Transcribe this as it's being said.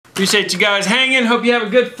Appreciate you guys hanging. Hope you have a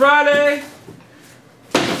good Friday.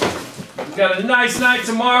 We got a nice night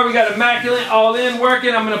tomorrow. We got Immaculate All In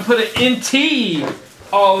working. I'm going to put an NT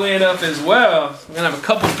All In up as well. We're going to have a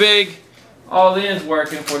couple big All Ins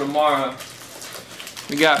working for tomorrow.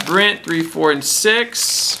 We got Brent 3, 4, and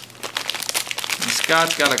 6. And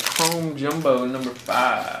Scott's got a Chrome Jumbo number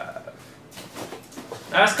 5.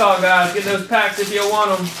 Last call, guys. Get those packs if you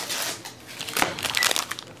want them.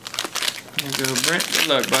 There you go, Brent. Good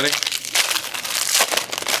luck, buddy.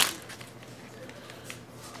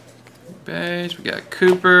 Base. We got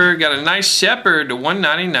Cooper. Got a nice Shepherd to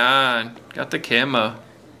 199. Got the camo.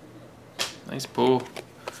 Nice pull.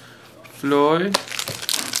 Floyd.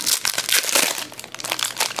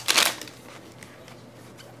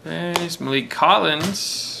 Base. Malik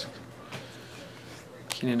Collins.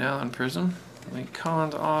 Keenan Allen Prism. Malik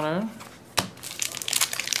Collins auto.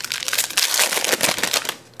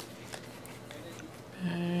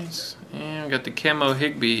 Base. And we got the camo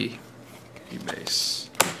Higbee base.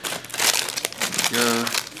 There we go.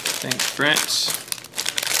 Thanks, Brent.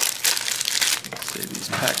 Save these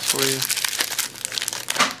packs for you.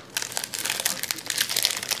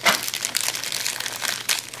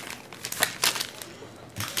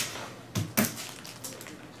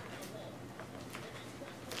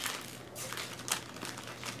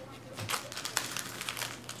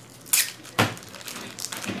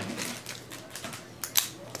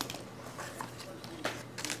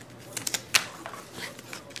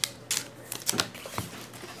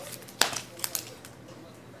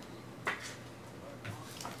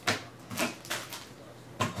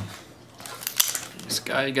 This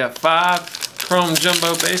guy, you got 5 Chrome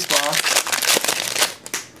Jumbo Baseball.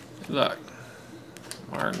 Good luck.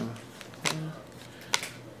 Martin.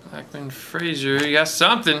 Blackman Frazier, you got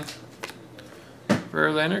something.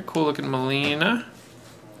 Verlander, cool looking Molina.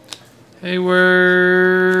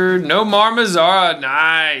 Hayward, no Mazzara,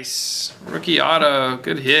 nice. Rookie auto,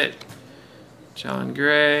 good hit. John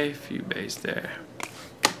Gray, few base there.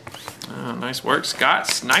 Oh, nice work, Scott.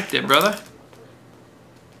 Sniped it, brother.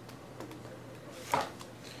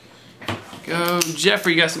 Go,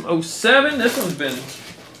 Jeffrey, you got some 07. This one's been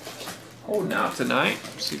holding out tonight.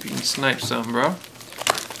 See if you can snipe some, bro.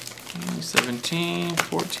 17,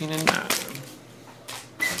 14, and 9.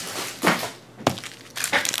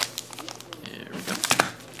 There we go.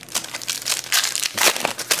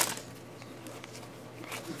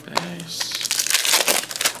 Base.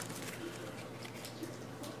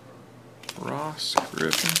 Ross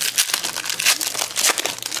Griffin.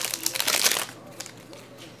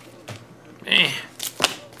 Man.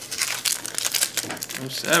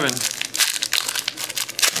 07.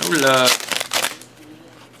 No love.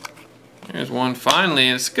 There's one finally,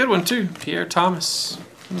 and it's a good one too. Pierre Thomas.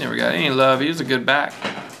 He never got any love. He was a good back.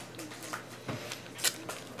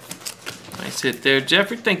 Nice hit there,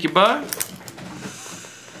 Jeffrey. Thank you, bud.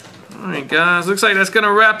 Alright, guys. Looks like that's going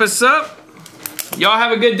to wrap us up. Y'all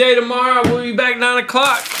have a good day tomorrow. We'll be back 9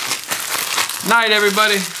 o'clock. Night,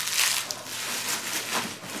 everybody.